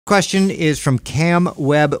question is from Cam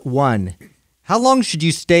Web 1. How long should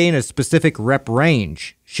you stay in a specific rep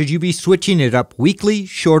range? Should you be switching it up weekly,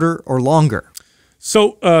 shorter, or longer?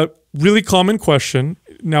 So, really common question.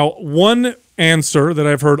 Now, one answer that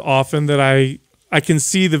I've heard often that I can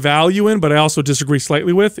see the value in, but I also disagree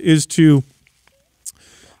slightly with, is to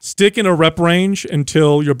stick in a rep range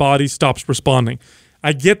until your body stops responding.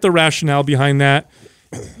 I get the rationale behind that.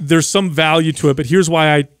 There's some value to it, but here's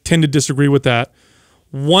why I tend to disagree with that.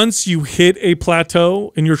 Once you hit a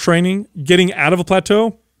plateau in your training, getting out of a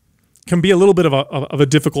plateau can be a little bit of a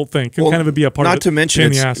difficult thing. Can kind of be a part of it. Not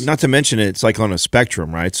to mention it's like on a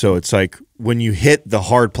spectrum, right? So it's like when you hit the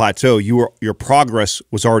hard plateau, your progress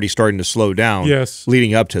was already starting to slow down. Yes.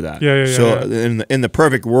 Leading up to that. So in the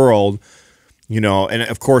perfect world, you know, and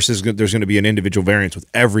of course there's going to be an individual variance with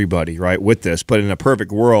everybody, right, with this. But in a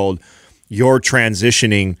perfect world, you're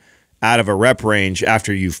transitioning out of a rep range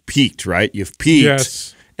after you've peaked, right? You've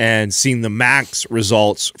peaked and seen the max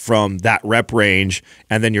results from that rep range,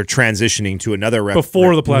 and then you're transitioning to another rep.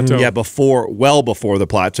 Before the plateau. Yeah, well before the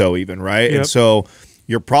plateau even, right? And so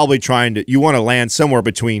you're probably you want to land somewhere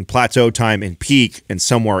between plateau time and peak and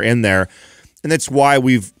somewhere in there. And that's why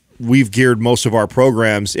we've geared most of our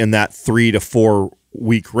programs in that 3 to 4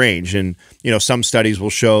 week range. And, you know, some studies will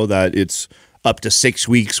show that it's up to 6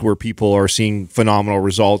 weeks where people are seeing phenomenal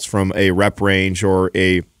results from a rep range or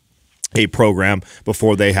a program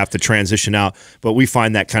before they have to transition out. But we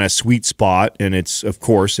find that kind of sweet spot. And it's, of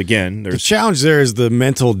course, again, the challenge there is the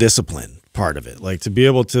mental discipline part of it, like to be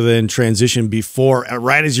able to then transition before,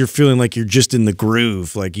 right as you're feeling like you're just in the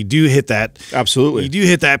groove, like you do hit that, absolutely, you do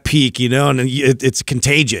hit that peak, you know, and it's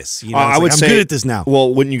contagious. You know, I would say, I'm good at this now.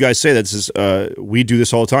 Well, when you guys say that, this is, we do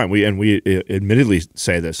this all the time. We admittedly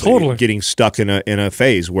say this, totally, like getting stuck in a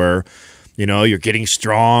phase where, you know, you're getting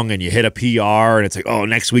strong and you hit a PR and it's like, oh,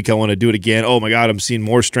 next week I want to do it again. Oh my God, I'm seeing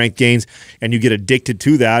more strength gains, and you get addicted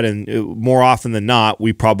to that. And more often than not,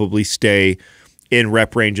 we probably stay in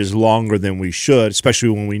rep ranges longer than we should, especially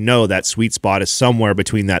when we know that sweet spot is somewhere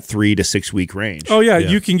between that 3 to 6 week range. Oh yeah,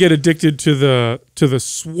 you can get addicted to the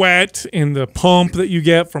sweat and the pump that you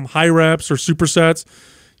get from high reps or supersets.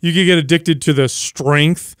 You can get addicted to the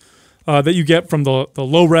strength that you get from the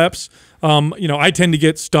low reps. You know, I tend to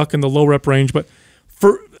get stuck in the low rep range, but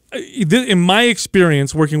in my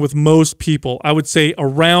experience working with most people, I would say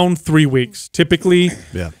around 3 weeks typically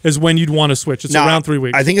is when you'd want to switch. It's around 3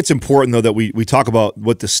 weeks. I think it's important, though, that we talk about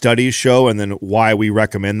what the studies show and then why we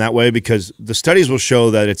recommend that way, because the studies will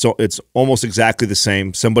show that it's almost exactly the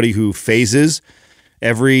same. Somebody who phases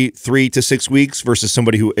every 3 to 6 weeks versus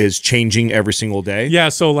somebody who is changing every single day. Yeah,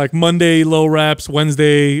 so like Monday, low reps,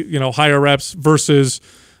 Wednesday, you know, higher reps versus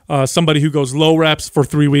somebody who goes low reps for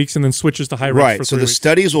 3 weeks and then switches to high reps for 3 weeks. So the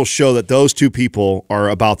studies will show that those two people are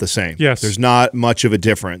about the same. Yes. There's not much of a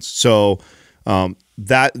difference. So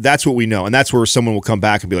that's what we know. And that's where someone will come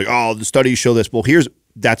back and be like, oh, the studies show this. Well,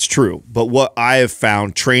 that's true. But what I have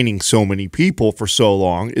found training so many people for so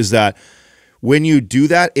long is that when you do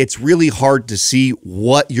that, it's really hard to see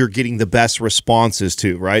what you're getting the best responses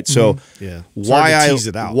to, right? So why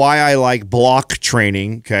I like block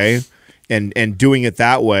training, okay, and doing it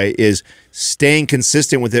that way is staying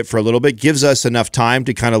consistent with it for a little bit gives us enough time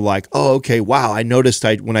to kind of like, oh, okay, wow, I noticed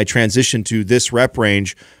when I transitioned to this rep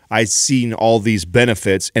range, I've seen all these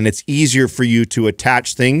benefits, and it's easier for you to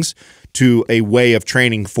attach things to a way of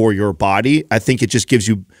training for your body. I think it just gives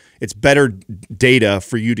you, it's better data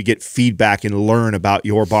for you to get feedback and learn about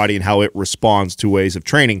your body and how it responds to ways of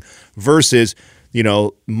training versus, you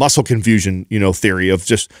know, muscle confusion, you know, theory of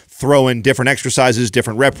just throwing different exercises,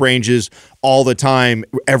 different rep ranges all the time.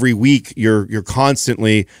 Every week you're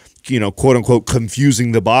constantly, you know, quote unquote,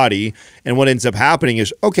 confusing the body. And what ends up happening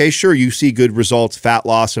is, okay, sure, you see good results, fat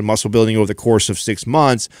loss and muscle building over the course of 6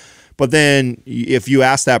 months. But then if you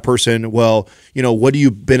ask that person, well, you know, what do you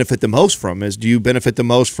benefit the most from? Do you benefit the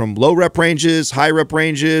most from low rep ranges, high rep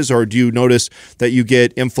ranges, or do you notice that you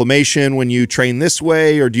get inflammation when you train this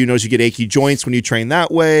way, or do you notice you get achy joints when you train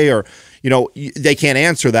that way? Or, you know, they can't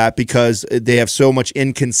answer that because they have so much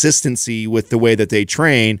inconsistency with the way that they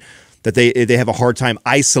train that they have a hard time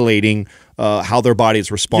isolating how their body is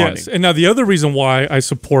responding. Yes, and now the other reason why I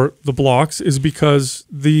support the blocks is because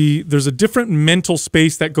there's a different mental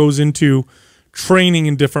space that goes into training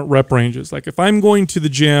in different rep ranges. Like if I'm going to the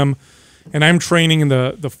gym and I'm training in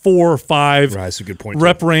the 4 or 5 that's a good point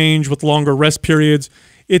rep range with longer rest periods,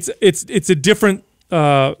 it's a different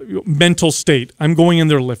mental state. I'm going in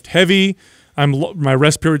there to lift heavy. My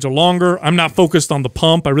rest periods are longer. I'm not focused on the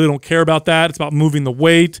pump. I really don't care about that. It's about moving the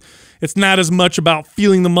weight. It's not as much about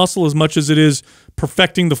feeling the muscle as much as it is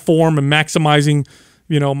perfecting the form and maximizing,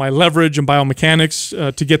 my leverage and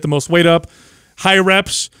biomechanics to get the most weight up. High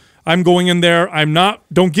reps, I'm going in there.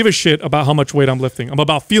 Don't give a shit about how much weight I'm lifting. I'm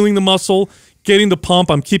about feeling the muscle, getting the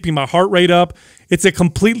pump. I'm keeping my heart rate up. It's a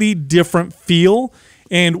completely different feel.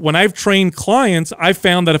 And when I've trained clients, I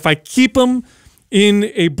found that if I keep them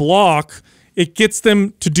in a block, it gets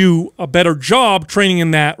them to do a better job training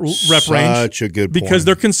in that rep range. Such a good point. Because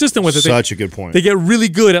they're consistent with it. Such a good point. They get really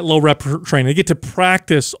good at low rep training. They get to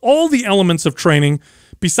practice all the elements of training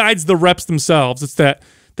besides the reps themselves. It's that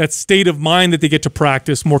state of mind that they get to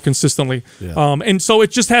practice more consistently. Yeah. And so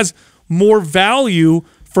it just has more value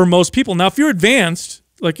for most people. Now, if you're advanced,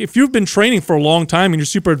 like if you've been training for a long time and you're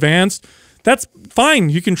super advanced, that's fine.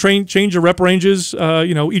 You can change your rep ranges,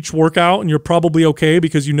 each workout, and you're probably okay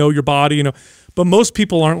because you know your body, But most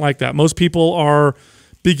people aren't like that. Most people are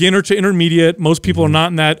beginner to intermediate. Most people are not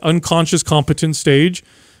in that unconscious competent stage,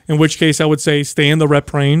 in which case I would say stay in the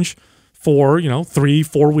rep range for,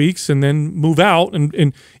 3-4 weeks and then move out.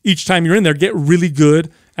 And each time you're in there, get really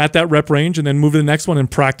good at that rep range and then move to the next one and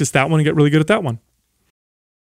practice that one and get really good at that one.